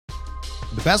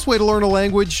The best way to learn a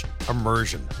language?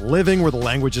 Immersion. Living where the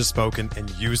language is spoken and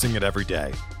using it every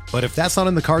day. But if that's not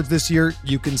in the cards this year,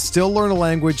 you can still learn a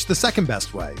language the second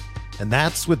best way, and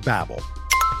that's with Babbel.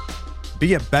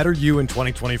 Be a better you in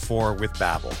 2024 with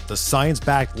Babbel, the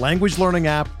science-backed language learning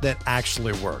app that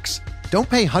actually works. Don't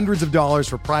pay hundreds of dollars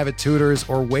for private tutors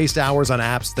or waste hours on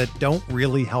apps that don't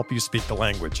really help you speak the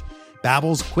language.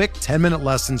 Babbel's quick 10-minute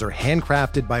lessons are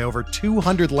handcrafted by over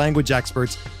 200 language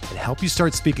experts and help you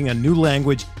start speaking a new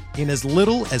language in as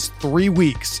little as 3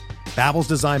 weeks. Babbel's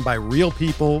designed by real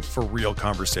people for real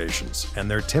conversations,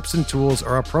 and their tips and tools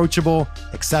are approachable,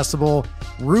 accessible,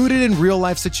 rooted in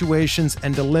real-life situations,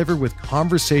 and delivered with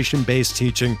conversation-based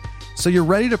teaching, so you're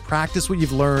ready to practice what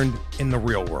you've learned in the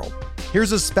real world.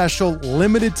 Here's a special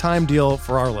limited-time deal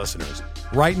for our listeners.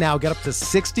 Right now, get up to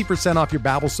 60% off your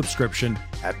Babbel subscription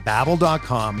at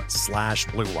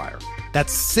babbel.com/Blue Wire.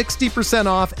 That's 60%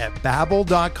 off at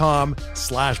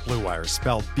babbel.com/Blue Wire,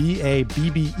 spelled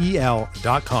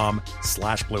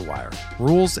BABBEL.com/Blue Wire.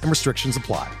 Rules and restrictions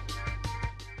apply.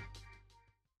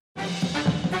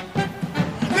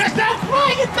 There's no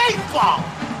crying in baseball!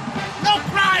 No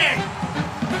crying!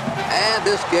 And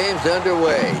this game's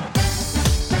underway.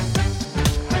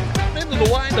 Into the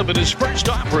windup in his first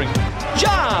offering.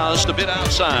 Just a bit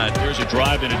outside. There's a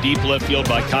drive in a deep left field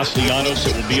by Castellanos.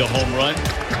 It will be a home run. Oh,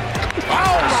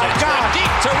 my God.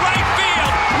 Deep to right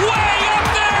field. Way up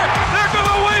there. They're going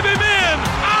to wave him in.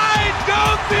 I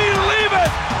don't believe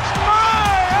it.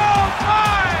 My, oh,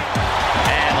 my.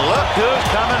 And look who's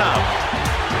coming up.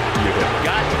 You have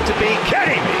got to be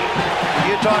kidding me.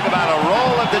 You talk about a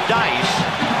roll of the dice.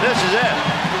 This is it.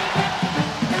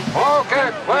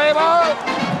 Okay, play ball.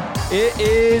 It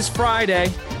is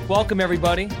Friday. Welcome,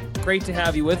 everybody. Great to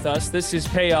have you with us. This is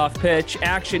Payoff Pitch,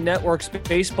 Action Network's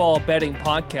baseball betting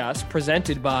podcast,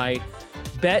 presented by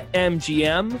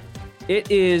BetMGM.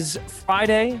 It is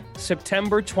Friday,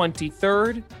 September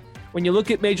 23rd. When you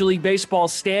look at Major League Baseball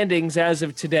standings as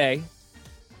of today,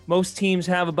 most teams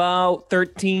have about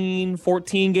 13,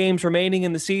 14 games remaining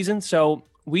in the season. So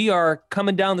we are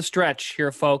coming down the stretch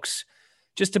here, folks.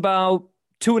 Just about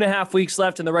 2.5 weeks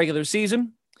left in the regular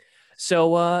season.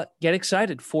 So get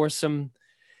excited for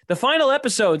the final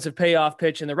episodes of Payoff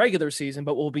Pitch in the regular season,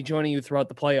 but we'll be joining you throughout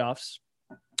the playoffs.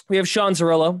 We have Sean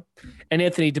Zerillo and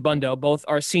Anthony DeBundo, both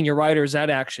our senior writers at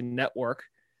Action Network.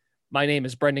 My name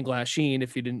is Brendan Glasheen,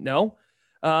 if you didn't know.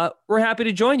 We're happy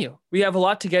to join you. We have a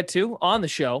lot to get to on the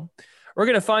show. We're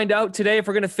going to find out today if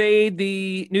we're going to fade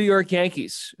the New York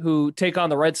Yankees, who take on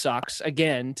the Red Sox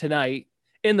again tonight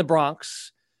in the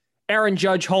Bronx. Aaron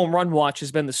Judge home run watch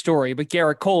has been the story, but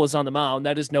Garrett Cole is on the mound.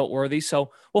 That is noteworthy.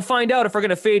 So we'll find out if we're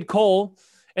going to fade Cole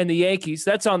and the Yankees.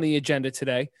 That's on the agenda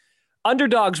today.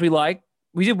 Underdogs we like.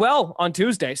 We did well on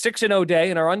Tuesday, 6-0 day,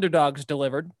 and our underdogs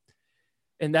delivered.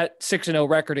 And that 6-0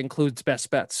 record includes best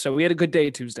bets. So we had a good day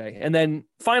Tuesday. And then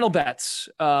final bets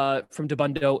from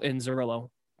DeBundo and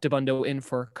Zerillo. DeBundo in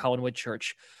for Colin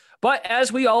Whitchurch. But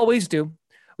as we always do,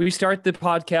 we start the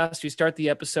podcast, we start the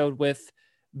episode with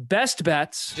best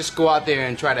bets. Just go out there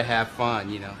and try to have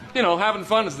fun, you know. You know, having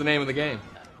fun is the name of the game.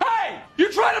 Hey, you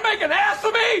trying to make an ass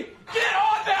of me? Get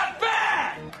on that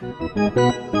bag!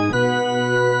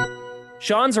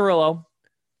 Sean Zerillo,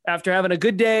 after having a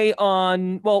good day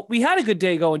we had a good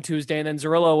day going Tuesday, and then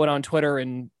Zerillo went on Twitter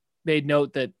and made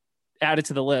note that added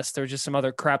to the list. There was just some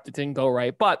other crap that didn't go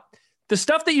right. But the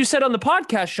stuff that you said on the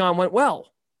podcast, Sean, went well.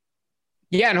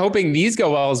 Yeah, and hoping these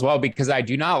go well as well, because I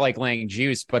do not like laying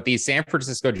juice, but the San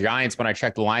Francisco Giants, when I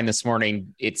checked the line this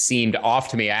morning, it seemed off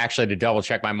to me. I actually had to double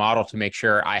check my model to make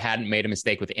sure I hadn't made a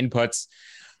mistake with inputs.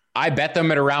 I bet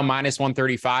them at around minus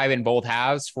 135 in both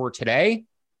halves for today,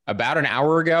 about an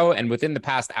hour ago. And within the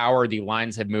past hour, the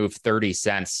lines had moved 30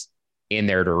 cents in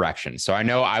their direction. So I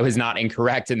know I was not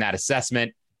incorrect in that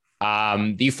assessment.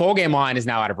 The full game line is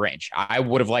now out of range. I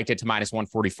would have liked it to minus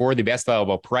 144. The best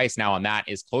available price now on that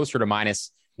is closer to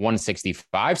minus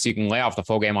 165. So you can lay off the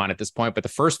full game line at this point, but the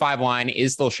first 5 line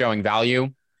is still showing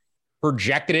value.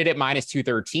 Projected it at minus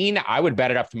 213. I would bet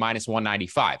it up to minus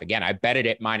 195. Again, I bet it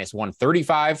at minus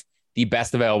 135. The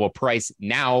best available price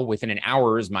now within an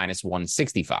hour is minus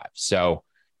 165. So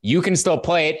you can still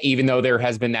play it, even though there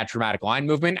has been that dramatic line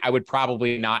movement. I would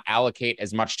probably not allocate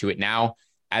as much to it now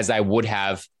as I would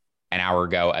have an hour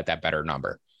ago at that better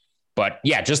number. But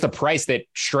yeah, just the price that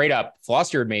straight up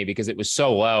flustered me because it was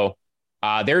so low.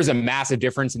 There's a massive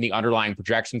difference in the underlying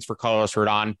projections for Carlos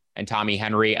Rodon and Tommy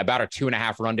Henry, about a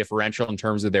 2.5 run differential in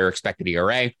terms of their expected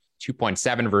ERA,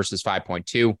 2.7 versus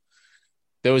 5.2.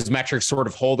 Those metrics sort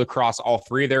of hold across all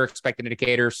three of their expected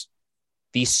indicators.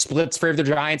 The splits favor the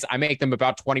Giants. I make them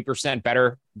about 20%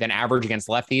 better than average against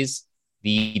lefties.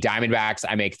 The Diamondbacks,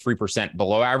 I make 3%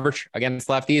 below average against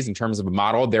lefties in terms of a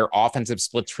model. Their offensive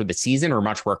splits for the season are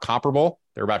much more comparable.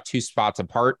 They're about 2 spots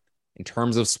apart in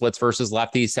terms of splits versus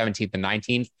lefties, 17th and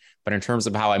 19th. But in terms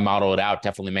of how I model it out,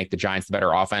 definitely make the Giants the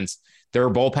better offense. Their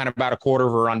bullpen about a quarter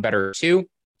of a run better too.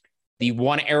 The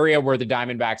one area where the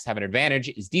Diamondbacks have an advantage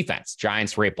is defense.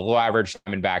 Giants rate below average,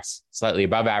 Diamondbacks slightly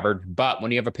above average. But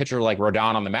when you have a pitcher like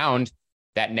Rodon on the mound,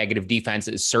 that negative defense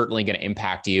is certainly going to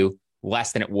impact you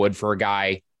less than it would for a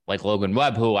guy like Logan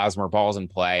Webb, who allows more balls in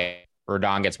play.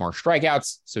 Rodon gets more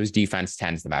strikeouts, so his defense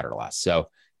tends to matter less. So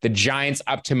the Giants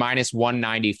up to minus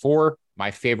 194,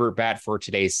 my favorite bet for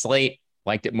today's slate.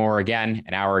 Liked it more again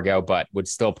an hour ago, but would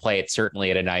still play it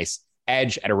certainly at a nice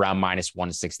edge at around minus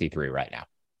 163 right now.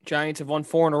 Giants have won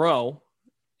 4 in a row,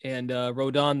 and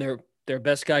Rodon, their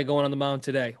best guy going on the mound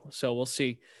today. So we'll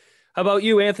see. How about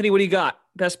you, Anthony? What do you got?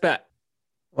 Best bet?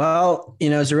 Well,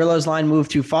 Zerillo's line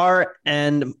moved too far,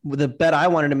 and the bet I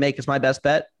wanted to make is my best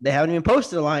bet. They haven't even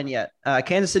posted a line yet.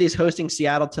 Kansas City is hosting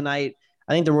Seattle tonight.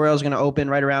 I think the Royals are going to open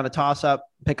right around a toss-up,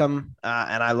 pick them,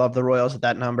 and I love the Royals at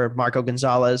that number. Marco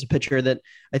Gonzalez, a pitcher that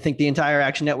I think the entire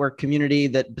Action Network community,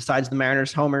 that besides the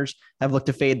Mariners homers, have looked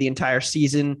to fade the entire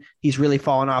season. He's really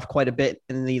fallen off quite a bit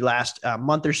in the last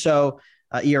month or so.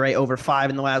 ERA over 5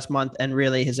 in the last month, and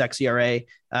really his xERA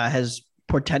has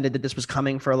portended that this was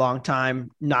coming for a long time.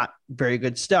 Not very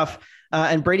good stuff.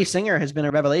 And Brady Singer has been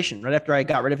a revelation. Right after I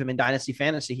got rid of him in Dynasty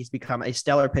Fantasy, he's become a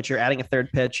stellar pitcher, adding a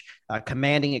third pitch,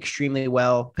 commanding extremely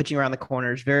well, pitching around the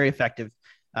corners, very effective.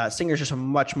 Singer's just a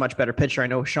much, much better pitcher. I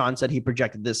know Sean said he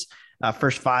projected this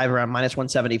first 5 around minus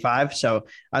 175. So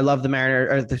I love the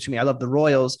I love the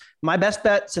Royals. My best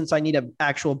bet, since I need an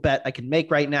actual bet I can make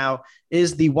right now,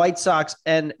 is the White Sox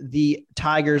and the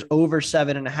Tigers over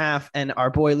 7.5. And our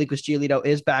boy Lucas Giolito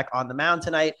is back on the mound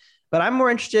tonight. But I'm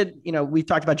more interested, we've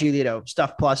talked about Giolito.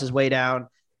 Stuff plus is way down.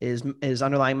 His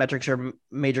underlying metrics are a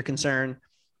major concern.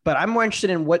 But I'm more interested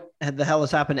in what the hell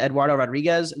has happened to Eduardo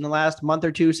Rodriguez in the last month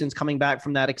or two since coming back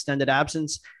from that extended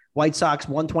absence. White Sox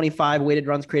 125 weighted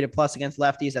runs created plus against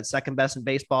lefties. That's second best in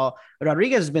baseball. But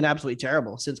Rodriguez has been absolutely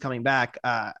terrible since coming back.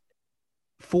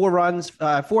 4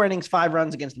 innings, 5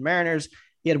 runs against the Mariners.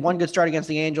 He had 1 good start against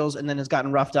the Angels and then has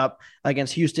gotten roughed up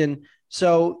against Houston.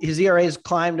 So his ERA has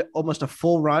climbed almost a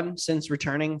full run since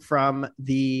returning from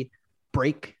the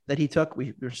break that he took.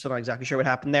 We're still not exactly sure what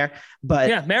happened there, but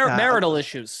yeah, marital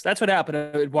issues. That's what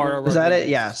happened to Eduardo. Was that it?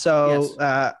 Yeah. So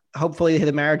yes. Hopefully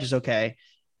the marriage is okay,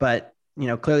 but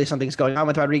clearly something's going on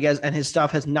with Rodriguez, and his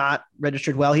stuff has not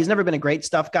registered well. He's never been a great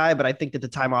stuff guy, but I think that the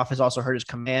time off has also hurt his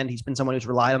command. He's been someone who's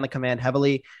relied on the command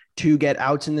heavily to get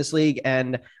outs in this league.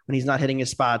 And when he's not hitting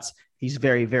his spots, he's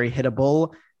very, very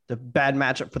hittable. The bad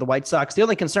matchup for the White Sox. The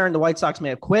only concern, the White Sox may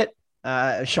have quit.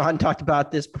 Sean talked about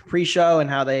this pre-show and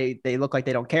how they look like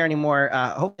they don't care anymore.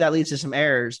 Hope that leads to some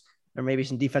errors or maybe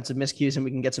some defensive miscues, and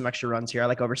we can get some extra runs here. I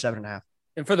like over 7.5.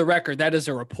 And for the record, that is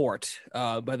a report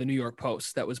by the New York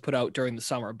Post that was put out during the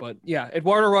summer. But yeah,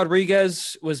 Eduardo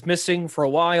Rodriguez was missing for a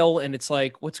while, and it's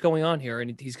like, what's going on here?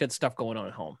 And he's got stuff going on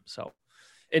at home. So,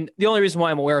 and the only reason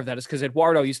why I'm aware of that is because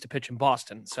Eduardo used to pitch in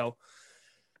Boston. So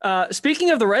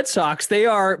speaking of the Red Sox, they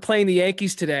are playing the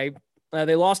Yankees today.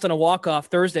 They lost on a walk-off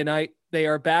Thursday night. They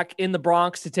are back in the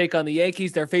Bronx to take on the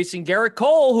Yankees. They're facing Garrett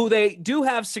Cole, who they do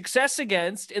have success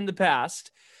against in the past.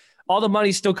 All the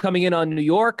money's still coming in on New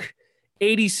York.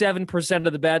 87%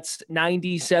 of the bets,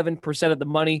 97% of the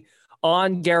money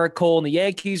on Garrett Cole and the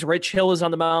Yankees. Rich Hill is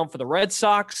on the mound for the Red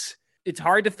Sox. It's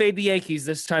hard to fade the Yankees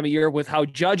this time of year with how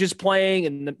Judge is playing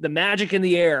and the magic in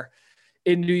the air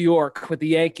in New York with the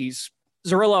Yankees.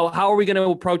 Zerillo, how are we going to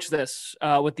approach this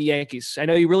with the Yankees? I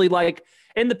know you really like,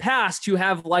 in the past, you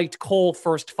have liked Cole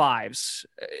first 5s.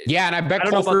 Yeah, and I bet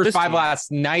Cole first 5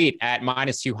 last night at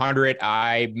minus 200.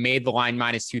 I made the line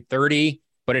minus 230,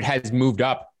 but it has moved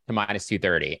up to minus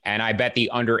 230. And I bet the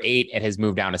under 8, it has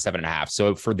moved down to 7.5. So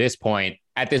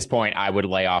at this point, I would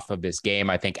lay off of this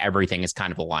game. I think everything is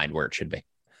kind of aligned where it should be.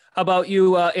 How about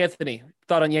you, Anthony?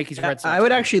 Thought on Yankees Red Sox? I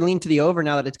would actually lean to the over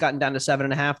now that it's gotten down to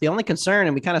 7.5. The only concern,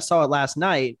 and we kind of saw it last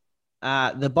night,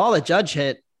 the ball that Judge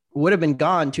hit would have been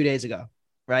gone 2 days ago,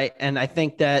 right? And I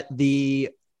think that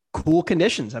the cool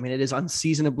conditions, I mean, it is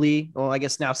unseasonably, well, I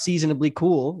guess now seasonably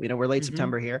cool. We're late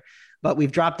September here, but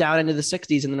we've dropped down into the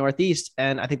 60s in the Northeast,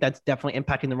 and I think that's definitely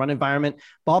impacting the run environment.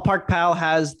 Ballpark Pal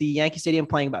has the Yankee Stadium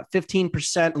playing about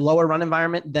 15% lower run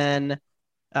environment than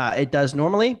it does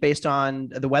normally based on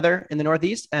the weather in the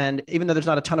Northeast. And even though there's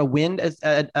not a ton of wind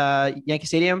at Yankee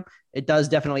Stadium, it does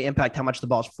definitely impact how much the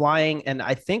ball's flying. And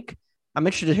I think I'm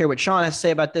interested to hear what Sean has to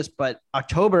say about this, but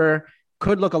October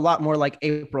could look a lot more like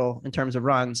April in terms of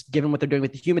runs, given what they're doing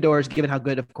with the humidors, given how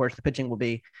good, of course, the pitching will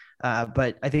be.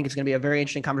 But I think it's going to be a very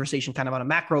interesting conversation kind of on a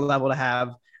macro level to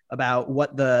have about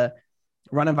what the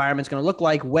run environment is going to look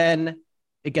like when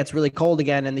it gets really cold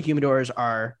again and the humidors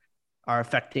are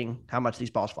affecting how much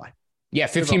these balls fly. Yeah,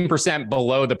 15%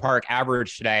 below the park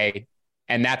average today.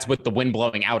 And that's with the wind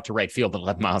blowing out to right field at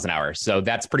 11 miles an hour. So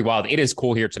that's pretty wild. It is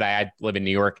cool here today. I live in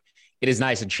New York. It is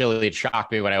nice and chilly. It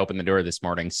shocked me when I opened the door this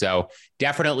morning. So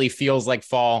definitely feels like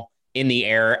fall in the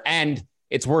air. And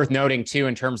it's worth noting, too,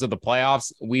 in terms of the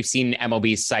playoffs, we've seen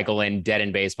MLB cycle in dead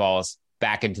end baseballs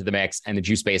back into the mix and the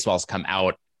juice baseballs come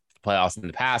out playoffs in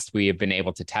the past. We have been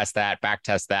able to back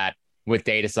test that with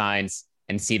data science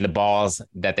and see the balls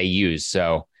that they use.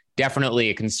 So definitely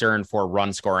a concern for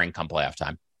run scoring come playoff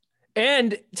time.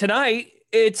 And tonight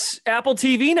it's Apple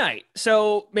TV night.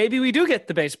 So maybe we do get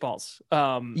the baseballs.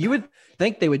 You would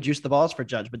think they would juice the balls for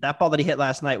Judge, but that ball that he hit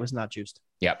last night was not juiced.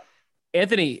 Yep.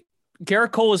 Anthony,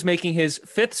 Garrett Cole is making his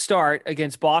 5th start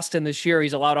against Boston this year.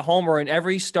 He's allowed a homer in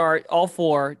every start, all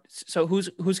 4. So who's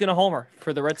going to homer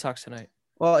for the Red Sox tonight?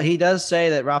 Well, he does say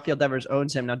that Rafael Devers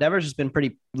owns him. Now, Devers has been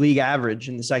pretty league average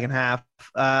in the second half.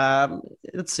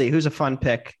 Let's see. Who's a fun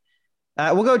pick?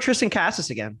 We'll go Tristan Casas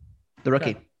again, the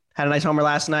rookie. Okay. Had a nice homer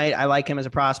last night. I like him as a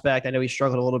prospect. I know he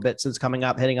struggled a little bit since coming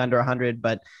up, hitting under 100,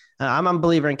 but I'm a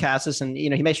believer in Casas, and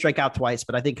he may strike out twice,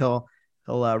 but I think he'll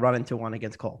run into one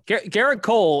against Cole. Garrett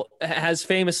Cole has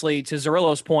famously, to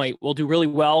Zerillo's point, will do really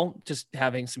well just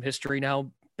having some history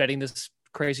now betting this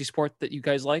crazy sport that you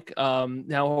guys like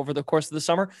now over the course of the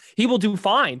summer. He will do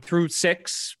fine through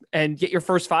 6 and get your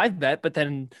first 5 bet, but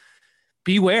then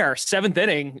beware, 7th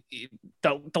inning,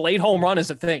 the late home run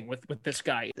is a thing with this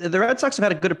guy. The Red Sox have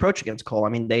had a good approach against Cole. I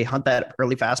mean, they hunt that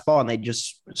early fastball and they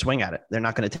just swing at it. They're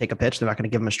not going to take a pitch. They're not going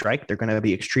to give him a strike. They're going to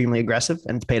be extremely aggressive,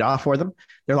 and it's paid off for them.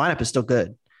 Their lineup is still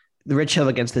good. The Rich Hill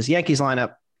against this Yankees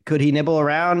lineup, could he nibble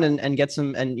around and get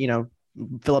some and,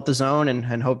 fill up the zone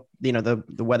and hope, the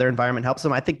weather environment helps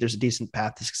him? I think there's a decent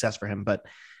path to success for him, but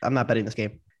I'm not betting this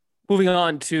game. Moving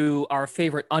on to our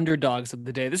favorite underdogs of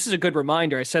the day. This is a good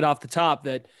reminder. I said off the top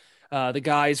that the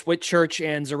guys, Whitchurch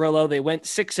and Zerillo, they went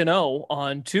 6-0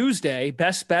 on Tuesday,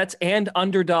 best bets and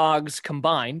underdogs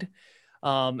combined.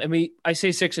 I say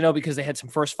 6-0 because they had some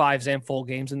first 5s and full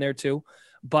games in there too.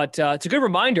 But it's a good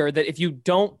reminder that if you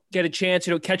don't get a chance,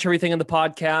 you don't catch everything in the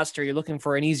podcast, or you're looking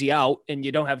for an easy out and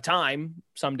you don't have time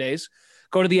some days,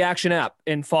 go to the Action app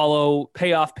and follow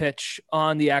Payoff Pitch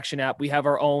on the Action app. We have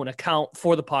our own account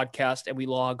for the podcast, and we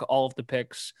log all of the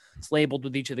picks. It's labeled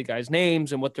with each of the guys'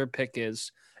 names and what their pick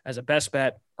is as a best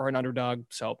bet or an underdog.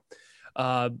 So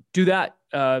do that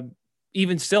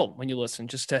even still when you listen,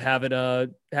 just to have it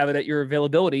at your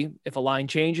availability if a line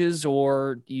changes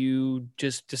or you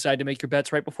just decide to make your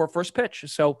bets right before first pitch.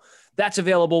 So that's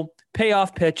available.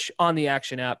 Payoff Pitch on the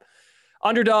Action app.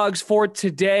 Underdogs for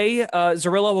today.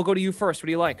 Zerillo, we'll go to you first. What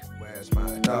do you like? Where's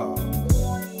my dog?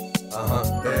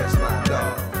 Where's my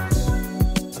dog?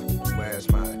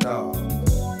 Where's my dog?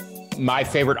 My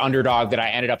favorite underdog that I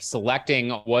ended up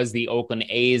selecting was the Oakland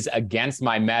A's against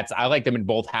my Mets. I like them in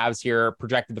both halves here.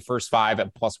 Projected the first 5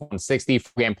 at plus 160,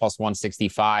 game plus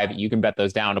 165. You can bet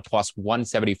those down to plus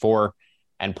 174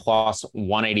 and plus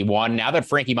 181. Now that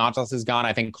Frankie Montas is gone,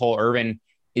 I think Cole Irvin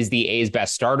is the A's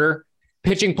best starter.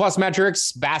 Pitching plus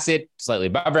metrics, Bassett slightly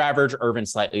above average, Irvin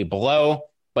slightly below.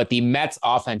 But the Mets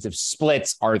offensive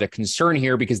splits are the concern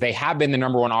here because they have been the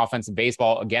number 1 offense in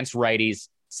baseball against righties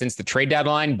since the trade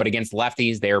deadline, but against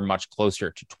lefties, they are much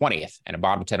closer to 20th. And a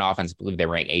bottom 10 offense, I believe they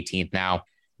rank 18th now.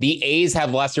 The A's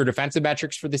have lesser defensive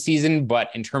metrics for the season, but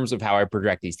in terms of how I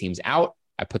project these teams out,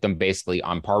 I put them basically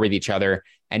on par with each other.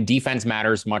 And defense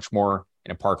matters much more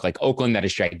in a park like Oakland that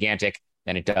is gigantic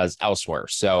than it does elsewhere.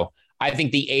 So I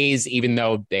think the A's, even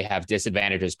though they have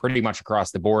disadvantages pretty much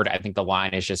across the board, I think the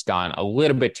line has just gone a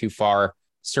little bit too far.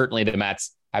 Certainly the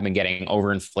Mets have been getting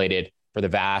overinflated for the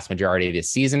vast majority of this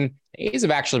season. The A's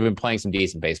have actually been playing some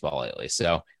decent baseball lately.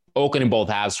 So Oakland in both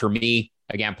halves for me,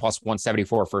 again, plus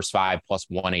 174 first 5, plus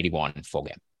 181 full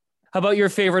game. How about your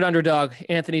favorite underdog,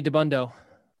 Anthony DeBundo?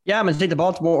 Yeah, I'm going to take the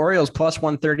Baltimore Orioles plus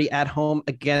 130 at home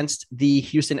against the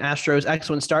Houston Astros.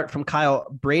 Excellent start from Kyle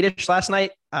Bradish last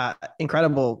night.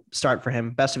 Incredible start for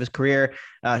him. Best of his career.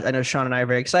 I know Sean and I are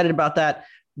very excited about that.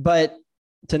 But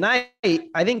tonight,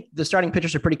 I think the starting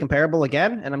pitchers are pretty comparable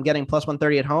again, and I'm getting plus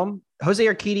 130 at home. Jose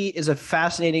Urquidy is a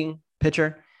fascinating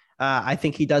pitcher. I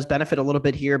think he does benefit a little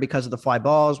bit here because of the fly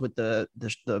balls with the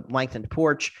lengthened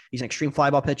porch. He's an extreme fly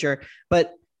ball pitcher.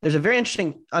 But there's a very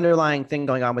interesting underlying thing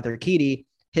going on with Urquidy.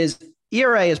 His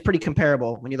ERA is pretty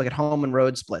comparable when you look at home and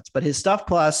road splits, but his stuff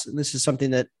plus, and this is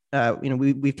something that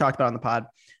we've talked about on the pod,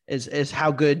 is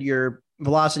how good your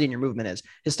velocity and your movement is.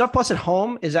 His stuff plus at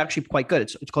home is actually quite good.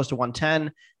 It's close to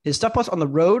 110. His stuff plus on the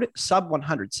road, sub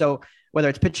 100. So whether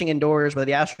it's pitching indoors, whether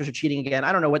the Astros are cheating again,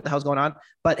 I don't know what the hell's going on,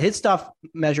 but his stuff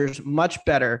measures much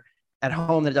better at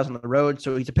home than it does on the road.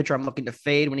 So he's a pitcher I'm looking to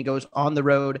fade when he goes on the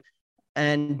road.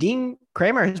 And Dean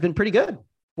Kramer has been pretty good.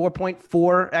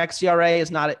 4.4 xERA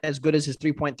is not as good as his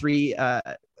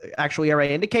 3.3 actual ERA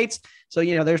indicates. So,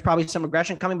 there's probably some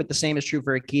regression coming, but the same is true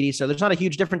for Urquidy. So there's not a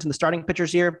huge difference in the starting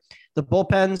pitchers here. The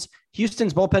bullpens,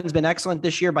 Houston's bullpen has been excellent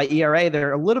this year by ERA.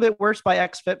 They're a little bit worse by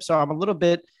xFIP. So I'm a little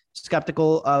bit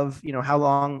skeptical of, how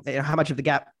much of the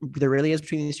gap there really is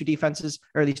between these two defenses,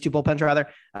 or these two bullpens rather.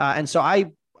 And so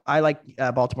I like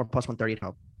Baltimore plus 130 at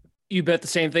home. You bet the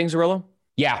same thing, Zerillo?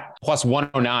 Yeah. Plus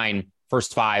 109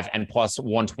 first 5 and plus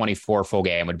 124 full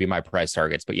game would be my price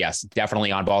targets. But yes,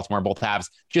 definitely on Baltimore, both halves.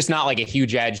 Just not like a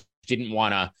huge edge. Didn't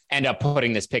want to end up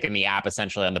putting this pick in the app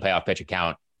essentially on the payoff pitch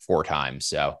account 4 times.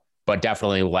 So, but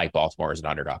definitely like Baltimore as an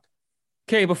underdog.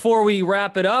 Okay, before we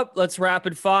wrap it up, let's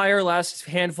rapid fire. Last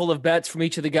handful of bets from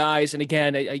each of the guys. And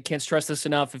again, I can't stress this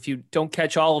enough. If you don't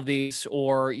catch all of these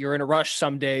or you're in a rush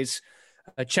some days,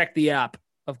 check the app,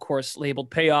 of course,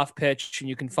 labeled Payoff Pitch, and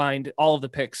you can find all of the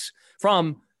picks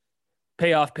from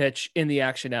Payoff Pitch in the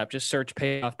Action app. Just search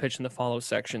Payoff Pitch in the follow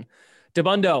section.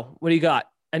 DeBundo, what do you got?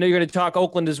 I know you're going to talk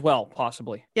Oakland as well,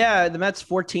 possibly. Yeah, the Mets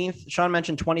 14th. Sean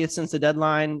mentioned 20th since the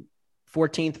deadline,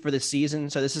 14th for the season.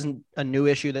 So this isn't a new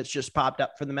issue that's just popped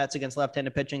up for the Mets against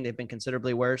left-handed pitching. They've been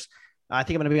considerably worse. I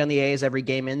think I'm going to be on the A's every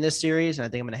game in this series, and I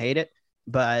think I'm going to hate it.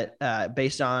 But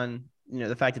based on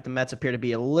the fact that the Mets appear to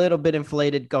be a little bit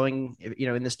inflated going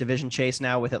in this division chase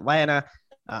now with Atlanta,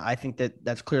 I think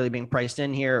that's clearly being priced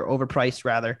in here, overpriced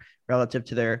rather, relative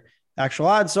to their actual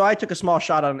odds. So I took a small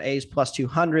shot on A's plus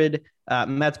 200.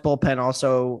 Mets bullpen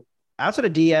also, outside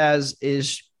of Diaz,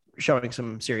 is showing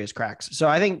some serious cracks. So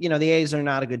I think, the A's are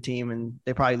not a good team and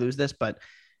they probably lose this, but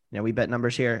we bet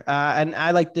numbers here. And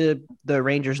I like the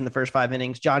Rangers in the first 5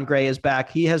 innings. John Gray is back.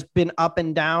 He has been up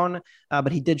and down,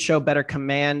 but he did show better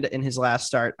command in his last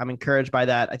start. I'm encouraged by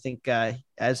that. I think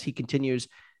as he continues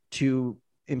to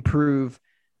improve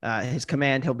his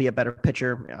command, he'll be a better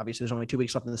pitcher. Obviously, there's only 2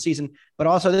 weeks left in the season, but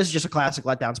also this is just a classic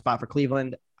letdown spot for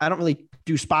Cleveland. I don't really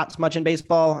do spots much in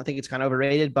baseball. I think it's kind of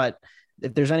overrated, but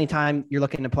if there's any time you're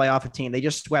looking to play off a team, they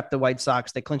just swept the White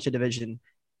Sox. They clinched a division.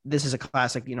 This is a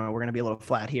classic. We're going to be a little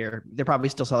flat here. They're probably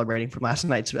still celebrating from last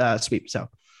night's sweep. So,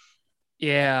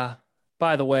 yeah.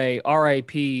 By the way,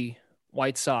 RIP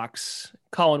White Sox.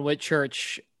 Colin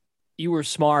Whitchurch, you were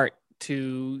smart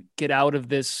to get out of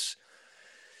this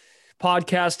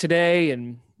podcast today,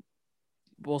 and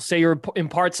we'll say you're in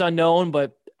parts unknown,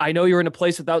 but I know you're in a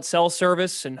place without cell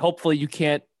service, and hopefully you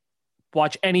can't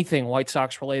watch anything White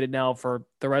Sox related now for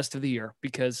the rest of the year,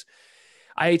 because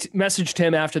I messaged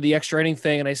him after the extra inning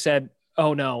thing and I said,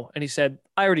 oh no. And he said,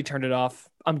 I already turned it off.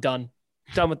 I'm done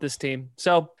with this team.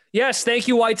 So yes, thank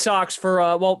you White Sox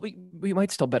for, we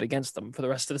might still bet against them for the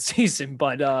rest of the season,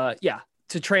 but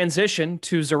to transition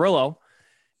to Zerillo,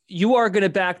 you are going to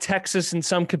back Texas in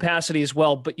some capacity as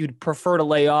well, but you'd prefer to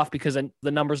lay off because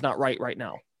the number's not right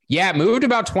now. Yeah, it moved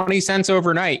about 20 cents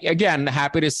overnight. Again,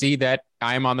 happy to see that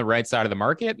I'm on the right side of the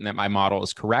market and that my model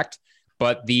is correct.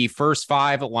 But the first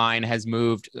 5 line has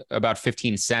moved about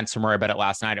 15 cents from where I bet it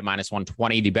last night at minus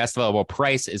 120. The best available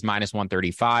price is minus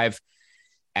 135.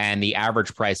 And the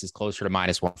average price is closer to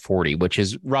minus 140, which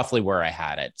is roughly where I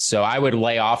had it. So I would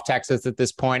lay off Texas at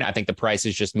this point. I think the price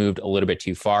has just moved a little bit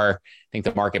too far. I think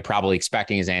the market probably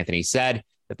expecting, as Anthony said,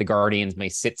 that the Guardians may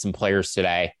sit some players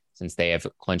today since they have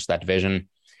clinched that division.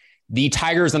 The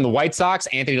Tigers and the White Sox,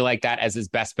 Anthony liked that as his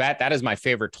best bet. That is my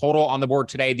favorite total on the board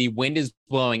today. The wind is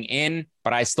blowing in,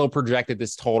 but I still projected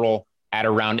this total at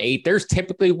around 8. There's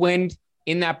typically wind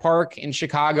in that park in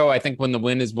Chicago. I think when the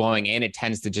wind is blowing in, it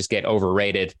tends to just get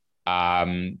overrated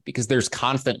because there's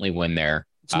constantly wind there.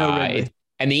 It's no Wrigley.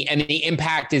 And the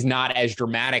impact is not as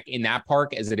dramatic in that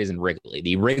park as it is in Wrigley.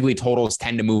 The Wrigley totals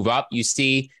tend to move up. You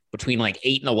see between like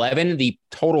 8 and 11, the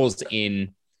totals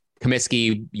in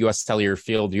Comiskey, U.S. Cellular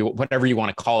Field, whatever you want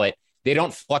to call it, they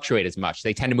don't fluctuate as much.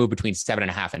 They tend to move between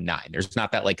 7.5 and 9. There's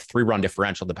not that like 3-run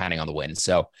differential depending on the wind.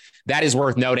 So that is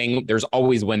worth noting. There's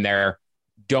always wind there.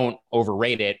 Don't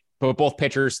overrate it. But both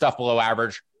pitchers, stuff below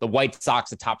average. The White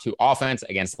Sox, the top 2 offense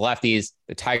against lefties.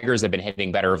 The Tigers have been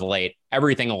hitting better of late.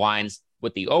 Everything aligns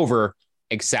with the over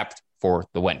except for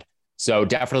the wind. So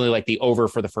definitely like the over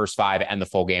for the first 5 and the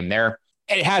full game there.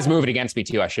 It has moved against me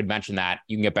too. I should mention that.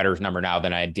 You can get better number now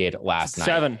than I did last night.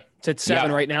 7. It's at 7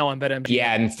 right now on BetMGM.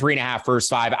 Yeah, and 3.5 first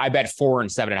 5. I bet 4 and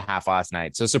 7.5 last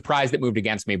night. So surprised it moved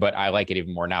against me, but I like it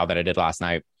even more now than I did last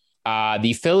night.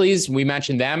 The Phillies, we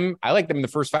mentioned them. I like them in the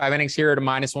first 5 innings here at a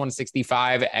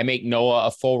 -165. I make Noah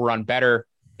a full run better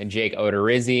than Jake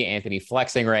Odorizzi. Anthony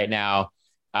flexing right now.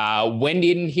 Wind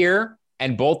in here,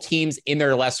 and both teams in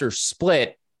their lesser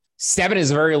split. 7 is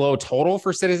a very low total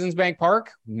for Citizens Bank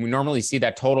Park. We normally see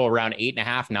that total around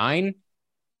 8.5, 9.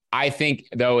 I think,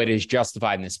 though, it is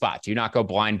justified in this spot. Do not go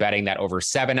blind betting that over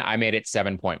 7. I made it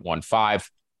 7.15.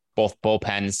 Both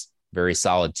bullpens, very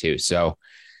solid too. So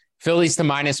Phillies to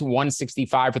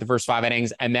 -165 for the first 5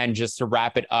 innings. And then just to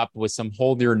wrap it up with some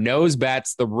hold your nose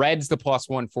bets, the Reds to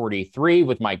 +143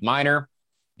 with Mike Minor,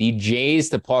 the Jays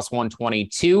to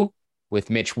 +122 with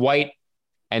Mitch White,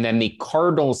 and then the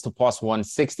Cardinals to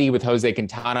 +160 with Jose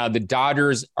Quintana. The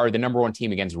Dodgers are the number 1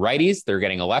 team against righties. They're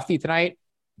getting a lefty tonight,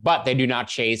 but they do not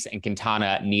chase, and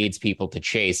Quintana needs people to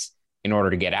chase in order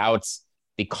to get outs.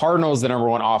 The Cardinals, the number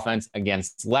 1 offense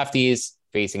against lefties,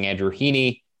 facing Andrew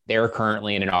Heaney. They're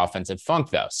currently in an offensive funk,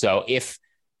 though. So if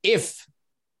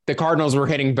the Cardinals were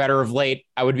hitting better of late,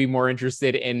 I would be more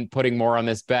interested in putting more on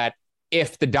this bet.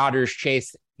 If the Dodgers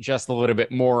chase just a little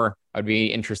bit more, I'd be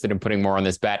interested in putting more on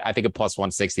this bet. I think at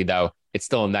 +160, though, it's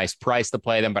still a nice price to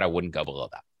play them, but I wouldn't go below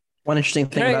that. One interesting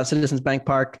thing about Citizens Bank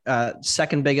Park,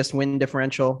 second biggest win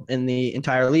differential in the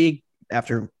entire league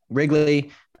after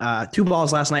Wrigley. 2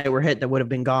 balls last night were hit that would have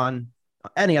been gone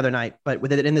any other night, but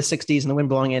with it in the 60s and the wind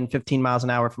blowing in 15 miles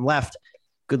an hour from left,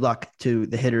 good luck to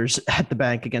the hitters at the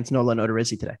bank against Nola and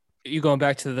Odorizzi today. You going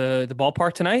back to the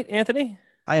ballpark tonight, Anthony?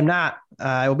 I am not.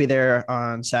 I will be there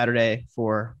on Saturday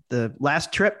for the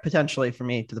last trip potentially for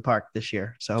me to the park this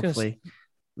year. So hopefully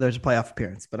there's a playoff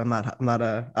appearance, but I'm not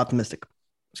optimistic. I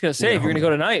was going to say, if you're going to go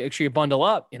tonight, make sure you bundle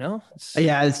up,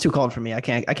 Yeah, it's too cold for me. I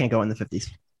can't go in the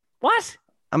 50s. What?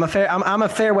 I'm a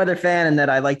fair weather fan, and that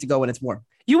I like to go when it's warm.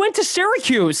 You went to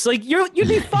Syracuse. Like you'd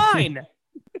be fine.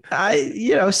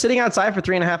 Sitting outside for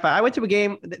 3.5 hours. I went to a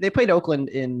game. They played Oakland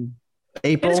in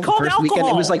April. It's called alcohol. Weekend.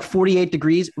 It was like 48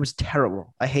 degrees. It was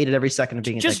terrible. I hated every second of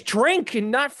being in. Just drink and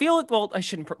not feel it. Well, I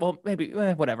shouldn't. Well, maybe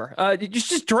whatever.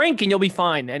 Just drink and you'll be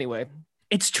fine. Anyway,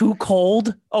 it's too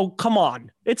cold. Oh, come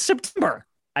on. It's September.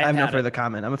 I have no further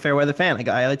comment. I'm a fair weather fan.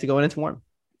 I like to go when it's warm.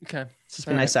 Okay. It's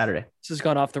been a nice Saturday. This has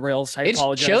gone off the rails. I it's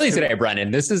apologize. It's chilly today,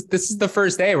 Brendan. This is the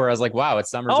first day where I was like, wow, it's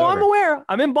summer's over. I'm aware.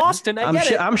 I'm in Boston.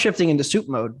 I'm shifting into soup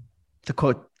mode, to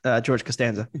quote George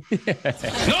Costanza.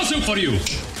 No soup for you.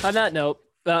 On that note,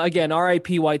 again,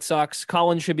 RIP White Sox.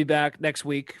 Colin should be back next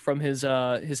week from his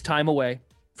time away.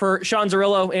 For Sean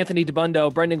Zerillo, Anthony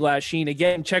DeBundo, Brendan Glasheen,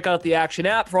 again, check out the Action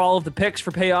app for all of the picks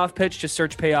for Payoff Pitch. Just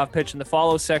search Payoff Pitch in the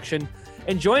follow section.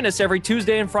 And join us every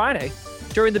Tuesday and Friday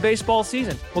during the baseball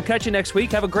season. We'll catch you next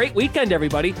week. Have a great weekend,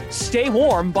 everybody. Stay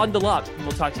warm, bundle up, and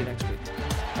we'll talk to you next week.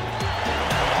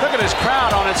 Look at his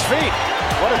crowd on its feet.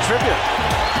 What a tribute.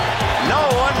 No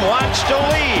one wants to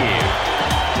leave.